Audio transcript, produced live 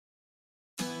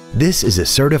This is a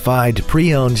certified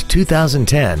pre-owned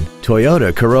 2010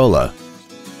 Toyota Corolla.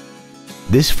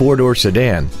 This four-door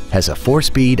sedan has a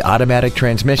 4-speed automatic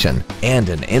transmission and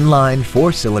an inline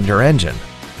 4-cylinder engine.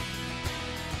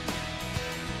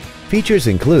 Features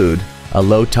include a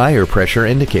low tire pressure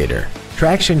indicator,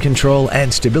 traction control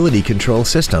and stability control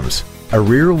systems, a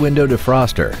rear window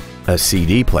defroster, a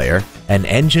CD player, an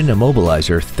engine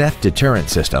immobilizer theft deterrent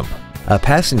system, a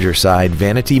passenger side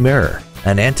vanity mirror,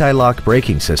 an anti-lock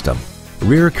braking system,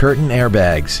 rear curtain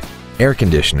airbags, air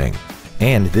conditioning,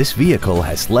 and this vehicle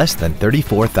has less than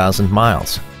 34,000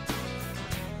 miles.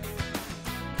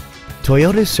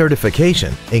 Toyota's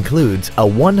certification includes a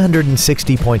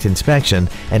 160-point inspection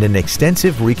and an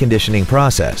extensive reconditioning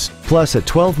process, plus a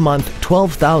 12-month,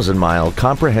 12,000-mile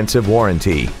comprehensive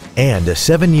warranty and a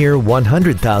 7-year,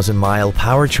 100,000-mile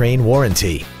powertrain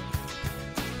warranty.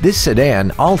 This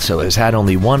sedan also has had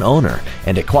only one owner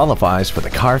and it qualifies for the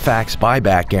Carfax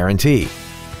buyback guarantee.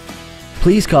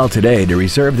 Please call today to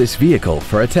reserve this vehicle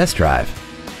for a test drive.